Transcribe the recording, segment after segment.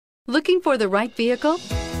Looking for the right vehicle?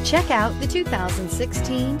 Check out the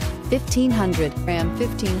 2016 1500. Ram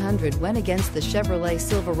 1500 went against the Chevrolet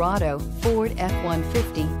Silverado, Ford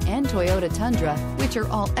F-150, and Toyota Tundra, which are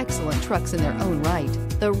all excellent trucks in their own right.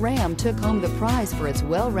 The Ram took home the prize for its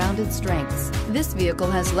well-rounded strengths. This vehicle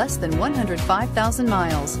has less than 105,000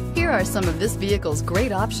 miles. Here are some of this vehicle's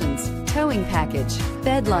great options: towing package,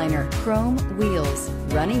 bed liner, chrome wheels,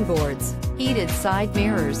 running boards, heated side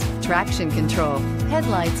mirrors, traction control,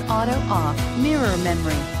 headlights auto off, mirror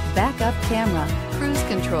memory, backup camera, cruise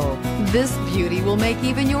control. This beauty will make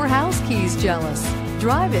even your house keys jealous.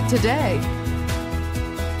 Drive it today.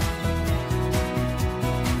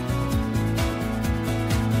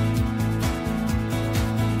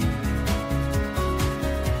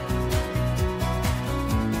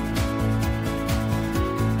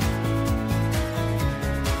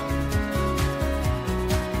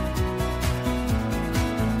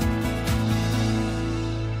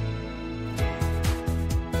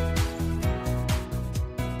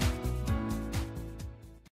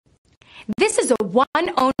 This is a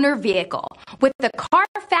one-owner vehicle with the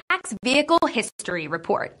Carfax Vehicle History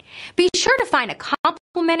Report. Be sure to find a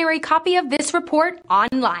complimentary copy of this report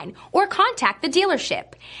online or contact the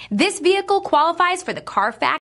dealership. This vehicle qualifies for the Carfax